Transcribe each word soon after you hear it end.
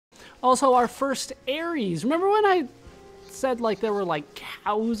Also, our first Aries. Remember when I said like there were like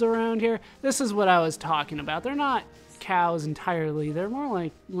cows around here? This is what I was talking about. They're not cows entirely. They're more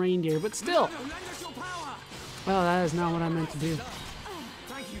like reindeer, but still. Well, that is not what I meant to do.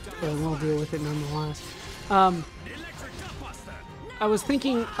 But we'll deal with it nonetheless. I was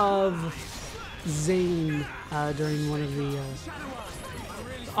thinking of Zane during one of the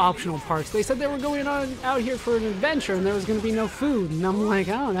optional parts. They said they were going out here for an adventure and there was going to be no food. And I'm like,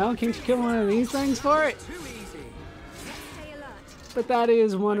 I don't know, can't you kill one of these things for it? But that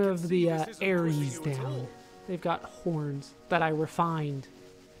is one of the Aries down. They've got horns that I refined.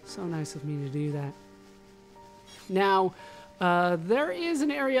 So nice of me to do that. Now, there is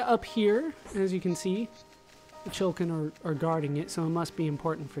an area up here, as you can see. The Shulkin are guarding it, so it must be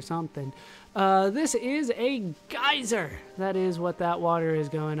important for something. This is a geyser. That is what that water is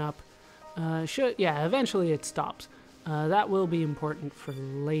going up. Yeah, eventually it stops. That will be important for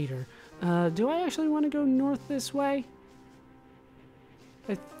later. Do I actually want to go north this way?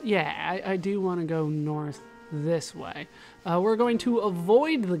 I do want to go north this way. We're going to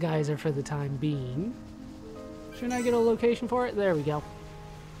avoid the geyser for the time being. Shouldn't I get a location for it? There we go.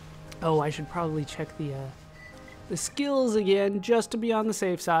 Oh, I should probably check the skills again, just to be on the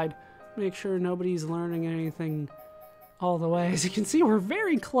safe side. Make sure nobody's learning anything all the way. As you can see, we're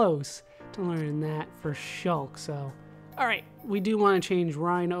very close to learning that for Shulk, so... Alright, we do want to change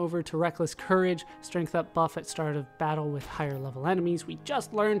Rhine over to Reckless Courage, strength up buff at start of battle with higher level enemies. We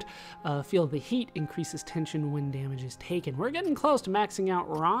just learned Feel the Heat, increases tension when damage is taken. We're getting close to maxing out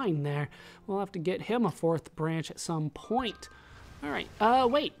Rhine there. We'll have to get him a 4th branch at some point. Alright,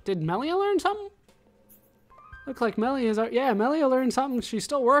 wait, did Melia learn something? Look like Melia's... Yeah, Melia learned something. She's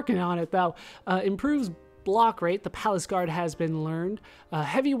still working on it, though. Improves block rate. The Palace Guard has been learned.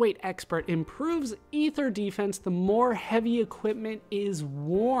 Heavyweight Expert improves ether defense the more heavy equipment is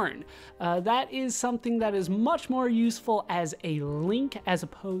worn. That is something that is much more useful as a link as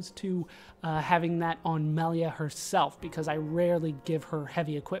opposed to having that on Melia herself, because I rarely give her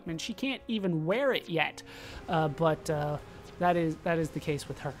heavy equipment. She can't even wear it yet, but that is the case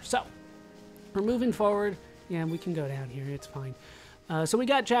with her. So we're moving forward. Yeah, we can go down here. It's fine. So we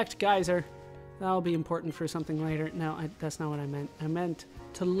got Jacked Geyser. That'll be important for something later. No, that's not what I meant. I meant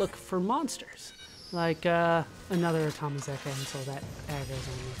to look for monsters. Like another Atomizeka until that aggro's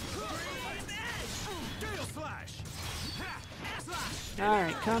on me.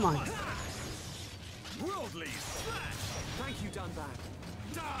 Alright, come on.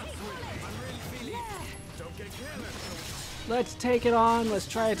 Let's take it on. Let's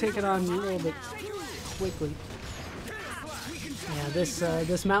try to take it on a little bit quickly. Yeah,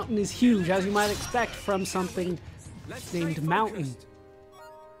 this mountain is huge, as you might expect from something named Mountain.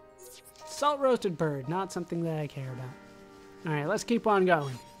 Salt roasted bird, not something that I care about. Alright, let's keep on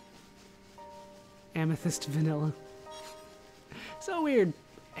going. Amethyst vanilla. So weird.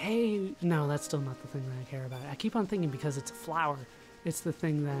 Hey, no, that's still not the thing that I care about. I keep on thinking because it's a flower. It's the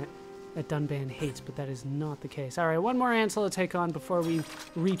thing that Dunban hates, but that is not the case. Alright, one more Ansel to take on before we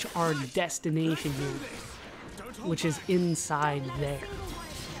reach our destination here, which is inside there.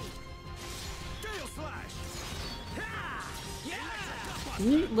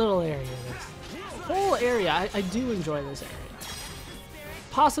 Neat little area, this. Whole area, I do enjoy this area.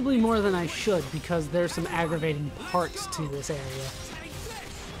 Possibly more than I should, because there's some aggravating parts to this area.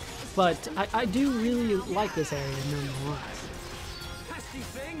 But I do really like this area nonetheless.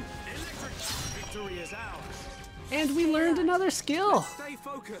 And we learned another skill.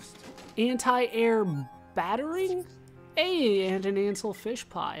 Anti-air battering? Hey, and an Ansel fish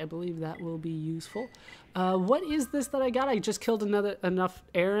pie. I believe that will be useful. What is this that I got? I just killed enough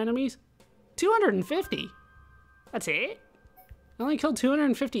air enemies? 250? That's it? I only killed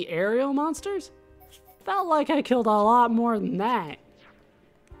 250 aerial monsters? Felt like I killed a lot more than that.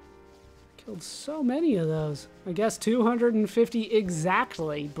 Killed so many of those. I guess 250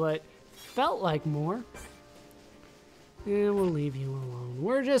 exactly, but felt like more. And we'll leave you alone.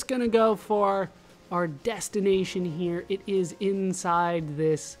 We're just gonna go for our destination here. It is inside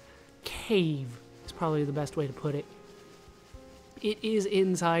this cave. It's probably the best way to put it. It is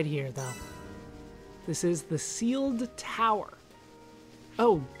inside here, though. This is the Sealed Tower.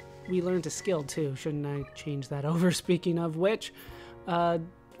 Oh, we learned a skill, too. Shouldn't I change that over? Speaking of which, what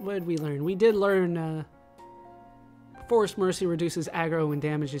did we learn? We did learn Forced Mercy reduces aggro when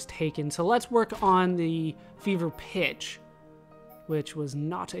damage is taken. So let's work on the Fever Pitch, which was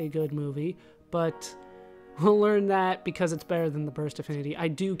not a good movie, but we'll learn that because it's better than the Burst Affinity. I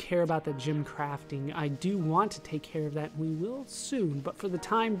do care about the gym crafting. I do want to take care of that. We will soon, but for the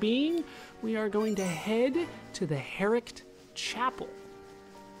time being, we are going to head to the Herrick Chapel.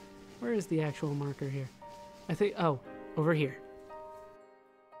 Where is the actual marker here? I think, oh, over here.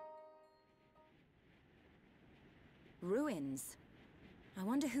 Ruins. I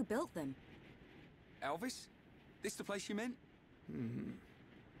wonder who built them. Elvis? This the place you meant?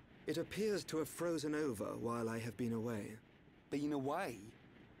 It appears to have frozen over while I have been away. Been away?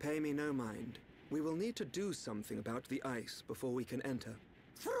 Pay me no mind. We will need to do something about the ice before we can enter.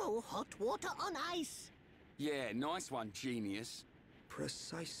 Throw hot water on ice. Yeah, nice one, genius.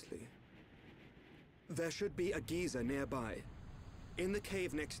 Precisely. There should be a geyser nearby. In the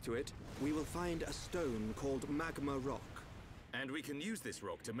cave next to it, we will find a stone called Magma Rock. And we can use this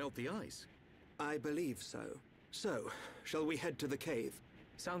rock to melt the ice. I believe so. So, shall we head to the cave?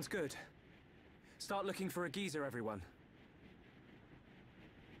 Sounds good. Start looking for a geyser, everyone.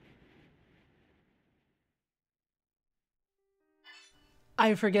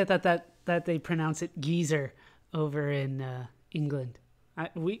 I forget that they pronounce it geyser over in England.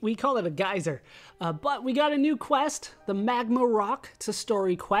 We call it a geyser. But we got a new quest, the Magma Rock. It's a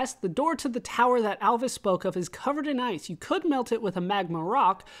story quest. The door to the tower that Alvis spoke of is covered in ice. You could melt it with a Magma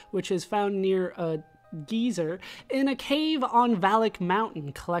Rock, which is found near a geyser, in a cave on Valak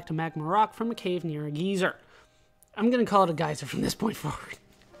Mountain. Collect a Magma Rock from a cave near a geyser. I'm going to call it a geyser from this point forward.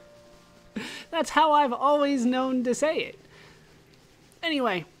 That's how I've always known to say it.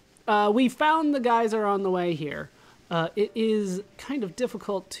 Anyway, we found the geyser on the way here. It is kind of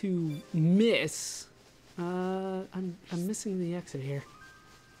difficult to miss. I'm missing the exit here.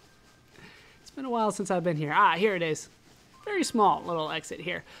 It's been a while since I've been here. Ah, here it is. Very small little exit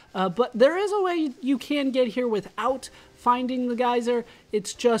here. But there is a way you can get here without finding the geyser.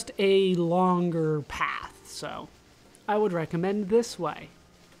 It's just a longer path, so I would recommend this way.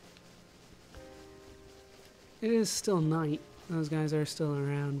 It is still night. Those guys are still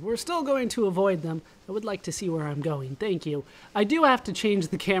around. We're still going to avoid them. I would like to see where I'm going. Thank you. I do have to change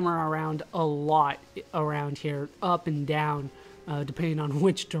the camera around a lot around here, up and down, depending on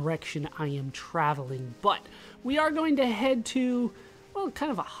which direction I am traveling. But we are going to head to, well,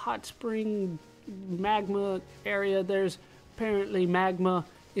 kind of a hot spring magma area. There's apparently magma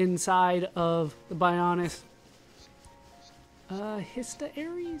inside of the Bionis. Hista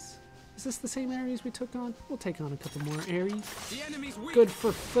Ares? Is this the same Ares we took on? We'll take on a couple more Ares. Good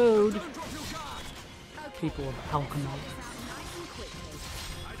for food. People of Alchemol.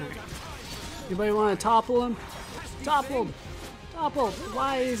 Right. Anybody want to topple him? Toppled! Toppled!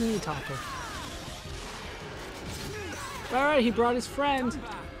 Why isn't he toppled? Alright, he brought his friend.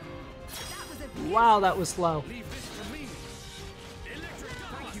 Wow, that was slow.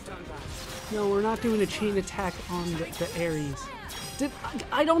 No, we're not doing a chain attack on the Ares.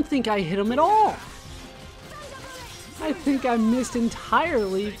 I don't think I hit him at all. I think I missed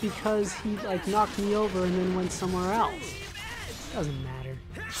entirely because he like knocked me over and then went somewhere else. Doesn't matter.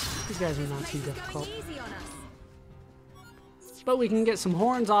 These guys are not too difficult. But we can get some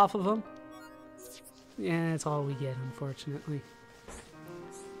horns off of them. Yeah, that's all we get, unfortunately.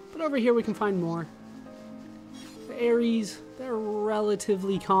 But over here we can find more. The Ares, they're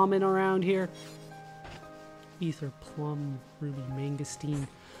relatively common around here. Ether, plum, ruby, mangosteen.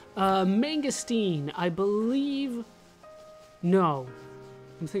 Mangosteen, I believe... No.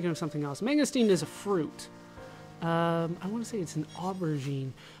 I'm thinking of something else. Mangosteen is a fruit. I want to say it's an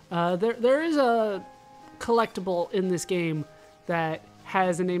aubergine. There is a collectible in this game that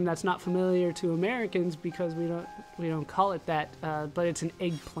has a name that's not familiar to Americans because we don't call it that, but it's an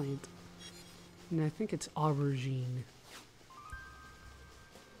eggplant. And I think it's aubergine.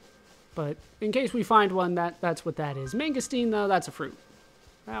 But in case we find one, that's what that is. Mangosteen, though, that's a fruit.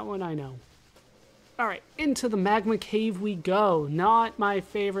 That one I know. Alright, into the magma cave we go. Not my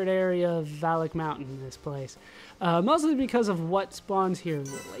favorite area of Valak Mountain, this place. Mostly because of what spawns here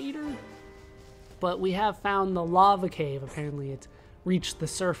later. But we have found the lava cave. Apparently it's reached the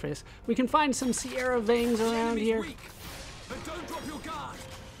surface. We can find some Sierra veins around here.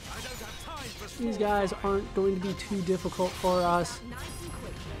 These guys aren't going to be too difficult for us.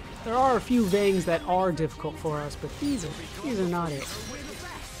 There are a few veins that are difficult for us, but these are not it.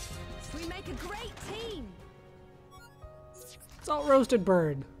 We make a great team. Salt roasted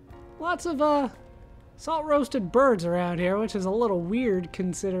bird. Lots of salt roasted birds around here, which is a little weird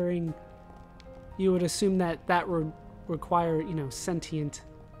considering you would assume that would require, you know, sentient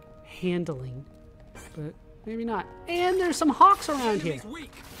handling, but maybe not. And there's some hawks around here.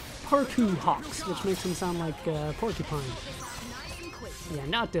 Porcu hawks, which makes them sound like porcupine. Yeah,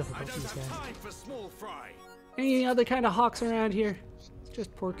 not difficult, these guys. Any other kind of hawks around here? It's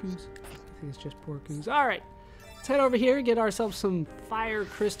just porcus. I think it's just porcus. Alright, let's head over here, get ourselves some fire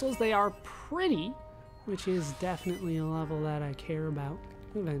crystals. They are pretty, which is definitely a level that I care about.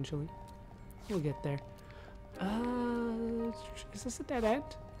 Eventually. We'll get there. Is this a dead end?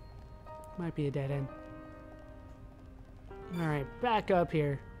 Might be a dead end. Alright, back up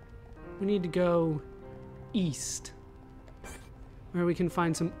here. We need to go east, where we can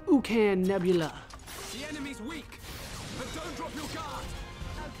find some Ucan Nebula. The enemy's weak, but don't drop your guard.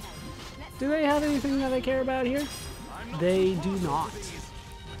 Do they have anything that I care about here? They do not.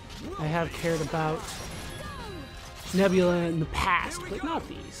 I have cared about Nebula in the past, but not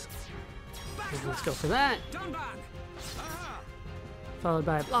these. Okay, let's go for that. Followed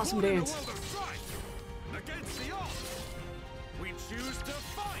by a Blossom Dance. Against the odds. We choose to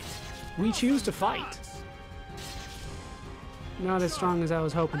fight. We choose to fight. Not as strong as I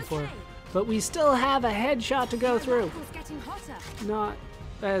was hoping for. But we still have a headshot to go through. It's getting hotter. Not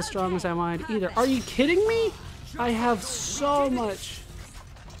as strong as I wanted either. Are you kidding me? I have so much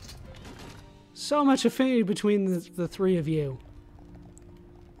affinity between the three of you.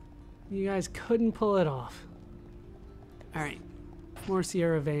 You guys couldn't pull it off. Alright. More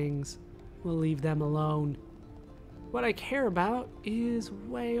Sierra Vangs. We'll leave them alone. What I care about is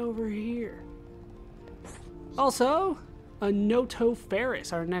way over here. Also, a Noto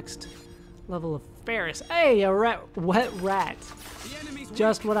Ferris, our next level of Ferris. Hey, a wet rat.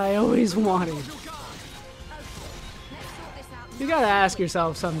 Just what I always wanted. You gotta ask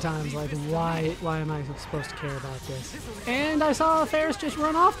yourself sometimes, like, why am I supposed to care about this? And I saw a Ferris just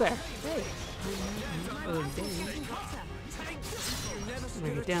run off there. Hey.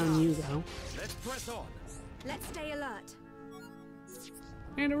 Right, down you go. Let's press on. Let's stay alert.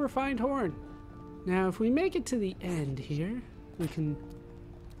 And a refined horn. Now, if we make it to the end here, we can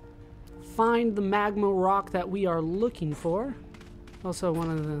find the Magma Rock that we are looking for. Also one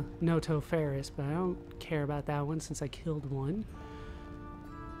of the Noto Ferris, but I don't care about that one since I killed one.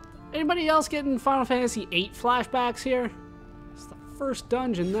 Anybody else getting Final Fantasy VIII flashbacks here? It's the first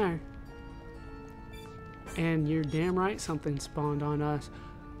dungeon there. And you're damn right something spawned on us.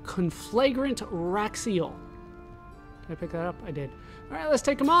 Conflagrant Raxiel. Did I pick that up? I did. Alright, let's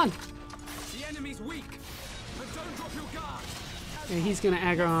take him on. The enemy's weak, but don't drop your guard. And he's gonna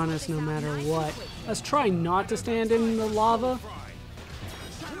aggro on us no matter what. Let's try not to stand in the lava.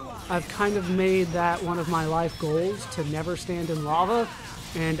 I've kind of made that one of my life goals, to never stand in lava,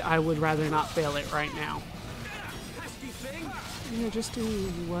 and I would rather not fail it right now. You know, just do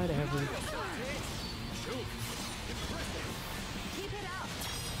whatever. Keep it up.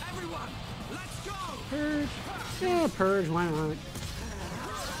 Everyone, let's go. Purge. Yeah, purge, why not?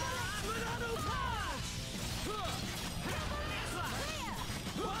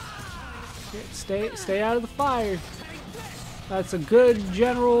 Stay out of the fire. That's a good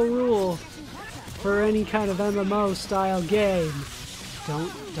general rule for any kind of MMO style game.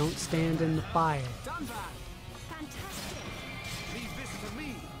 Don't stand in the fire.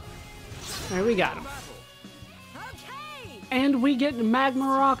 There, we got him. Okay. And we get Magma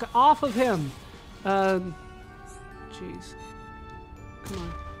Rock off of him. Jeez. Come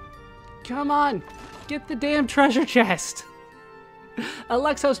on. Come on. Get the damn treasure chest. A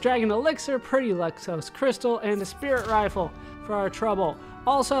Lexos Dragon Elixir, Pretty Lexos Crystal, and a Spirit Rifle for our trouble.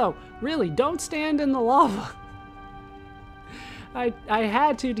 Also, really, don't stand in the lava. I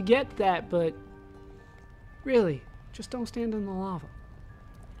had to get that, but really, just don't stand in the lava.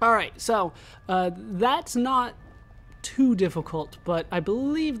 Alright, so that's not too difficult, but I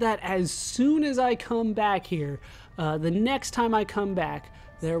believe that as soon as I come back here, the next time I come back,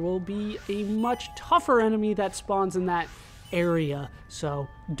 there will be a much tougher enemy that spawns in that area, so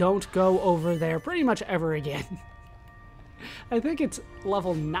don't go over there pretty much ever again. I think it's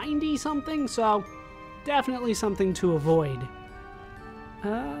level 90 something, so definitely something to avoid.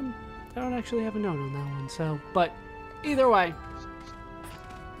 I don't actually have a note on that one, so, but either way,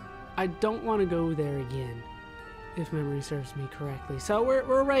 I don't want to go there again, if memory serves me correctly. So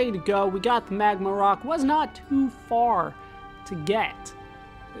we're ready to go. We got the Magma Rock. Was not too far to get.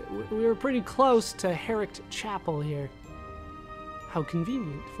 We were pretty close to Herrick Chapel here. How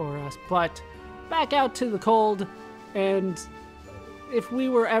convenient for us. But back out to the cold, and if we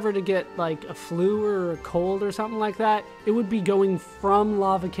were ever to get like a flu or a cold or something like that, it would be going from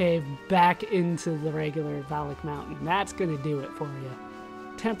Lava Cave back into the regular Valak Mountain. That's gonna do it for you.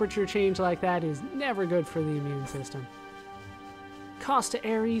 Temperature change like that is never good for the immune system. Costa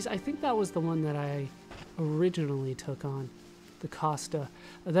Ares, I think that was the one that I originally took on. The Costa.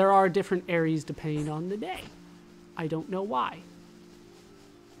 There are different Ares depending on the day. I don't know why.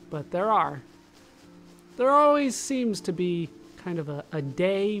 But there are. There always seems to be kind of a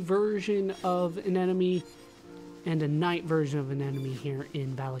day version of an enemy and a night version of an enemy here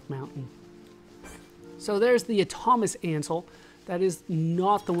in Valak Mountain. So there's the Atomus Ansel That is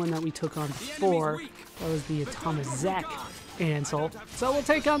not the one that we took on before. That was the Atomizek Ansel. So we'll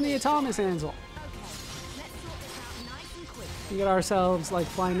take on the Atomis Ansel. We get ourselves like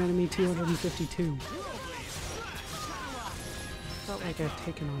flying enemy 252. Felt like I've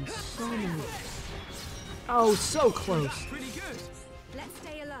taken on so many. Oh, so close. Let's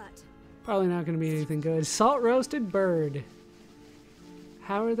stay alert. Probably not going to be anything good. Salt roasted bird.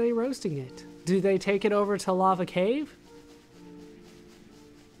 How are they roasting it? Do they take it over to Lava Cave?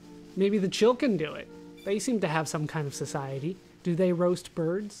 Maybe the Shulk can do it. They seem to have some kind of society. Do they roast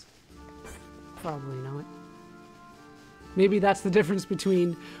birds? Probably not. Maybe that's the difference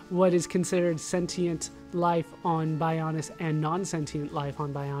between what is considered sentient life on Bionis and non-sentient life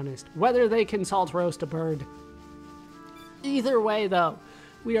on Bionis. Whether they can salt roast a bird. Either way, though,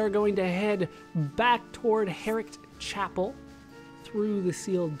 we are going to head back toward Herrick Chapel through the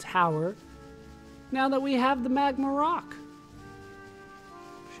sealed tower. Now that we have the Magma Rock.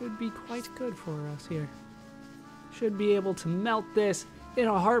 Should be quite good for us here. Should be able to melt this in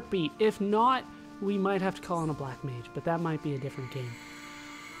a heartbeat. If not, we might have to call on a Black Mage, but that might be a different game.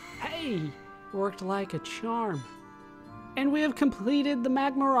 Hey! Worked like a charm. And we have completed the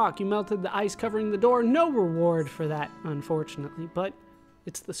Magma Rock. You melted the ice covering the door. No reward for that, unfortunately, but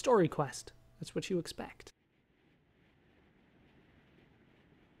it's the story quest. That's what you expect.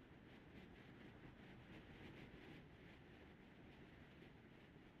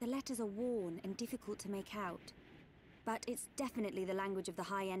 The letters are worn and difficult to make out, but it's definitely the language of the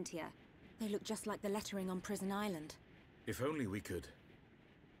High Entia. They look just like the lettering on Prison Island. If only we could.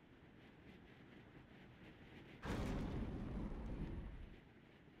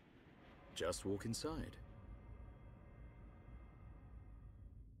 Just walk inside.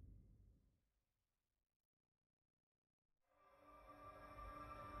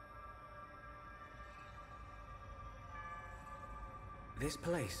 This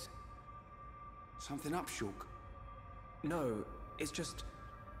place. Something up, Shulk? No, it's just...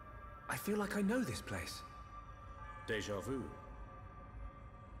 I feel like I know this place. Deja vu.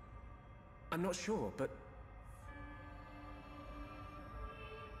 I'm not sure, but...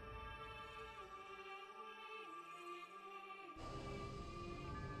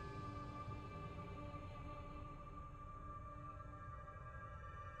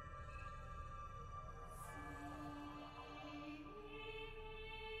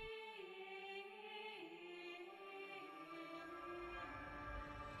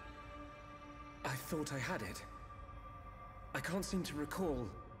 I thought I had it. I can't seem to recall.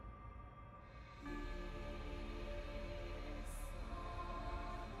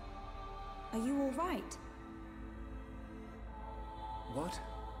 Are you all right? What?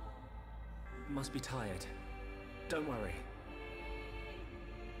 Must be tired. Don't worry.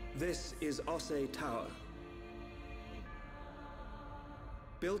 This is Osse Tower.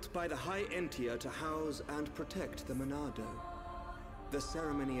 Built by the High Entia to house and protect the Monado. The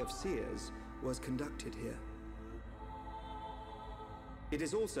ceremony of seers was conducted here. It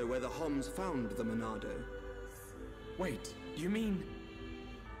is also where the Homs found the Monado. Wait, you mean...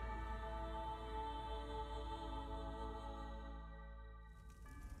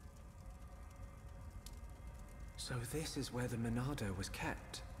 So this is where the Monado was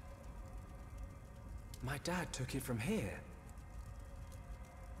kept. My dad took it from here.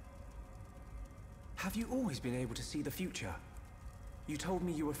 Have you always been able to see the future? You told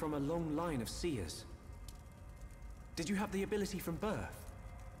me you were from a long line of seers. Did you have the ability from birth?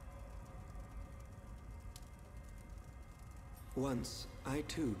 Once, I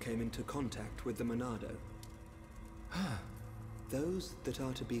too came into contact with the Monado. Those that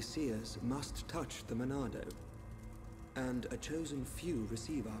are to be seers must touch the Monado, and a chosen few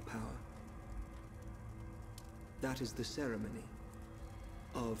receive our power. That is the ceremony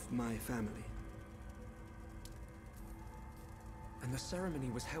of my family. And the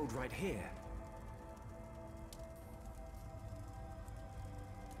ceremony was held right here.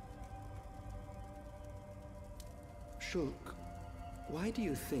 Shulk, why do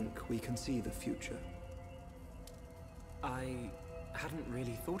you think we can see the future? I hadn't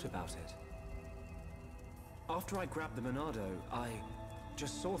really thought about it. After I grabbed the Monado, I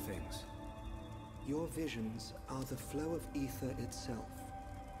just saw things. Your visions are the flow of ether itself.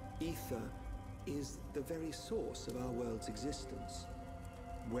 Ether is the very source of our world's existence.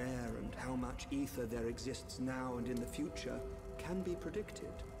 Where and how much ether there exists now and in the future can be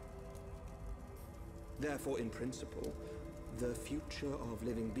predicted. Therefore, in principle, the future of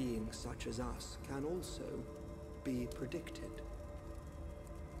living beings such as us can also be predicted.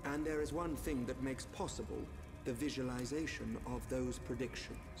 And there is one thing that makes possible the visualization of those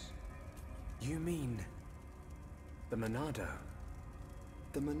predictions. You mean... the Monado?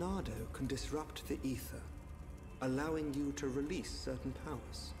 The Monado can disrupt the ether, allowing you to release certain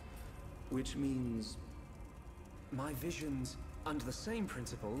powers, which means... My visions, under the same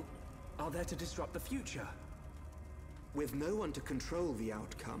principle, are there to disrupt the future. With no one to control the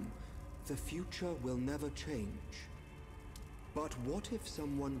outcome, the future will never change. But what if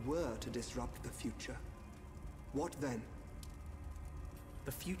someone were to disrupt the future? What then?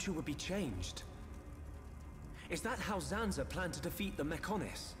 The future would be changed. Is that how Zanza planned to defeat the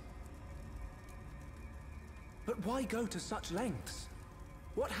Mechonis? But why go to such lengths?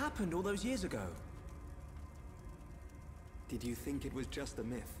 What happened all those years ago? Did you think it was just a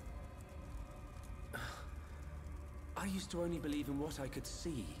myth? I used to only believe in what I could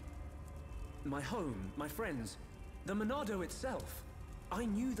see. My home, my friends, the Monado itself. I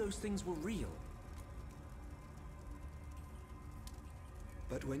knew those things were real.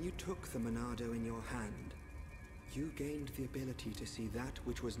 But when you took the Monado in your hand, you gained the ability to see that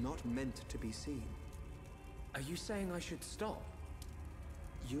which was not meant to be seen. Are you saying I should stop?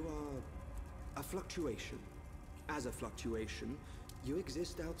 You are a fluctuation. As a fluctuation, you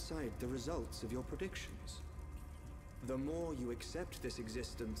exist outside the results of your predictions. The more you accept this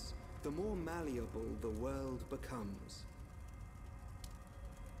existence, the more malleable the world becomes.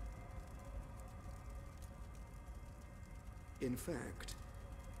 In fact,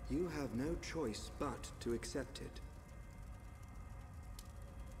 you have no choice but to accept it.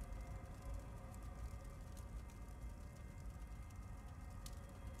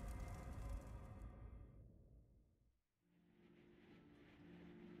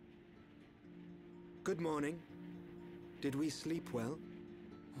 Good morning. Did we sleep well?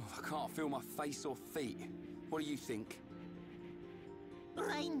 Oh, I can't feel my face or feet. What do you think?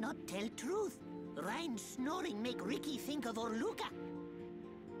 Rhine not tell truth. Rhine snoring make Ricky think of Orluka.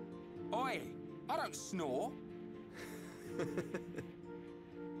 Oi! I don't snore.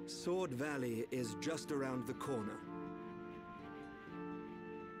 Sword Valley is just around the corner.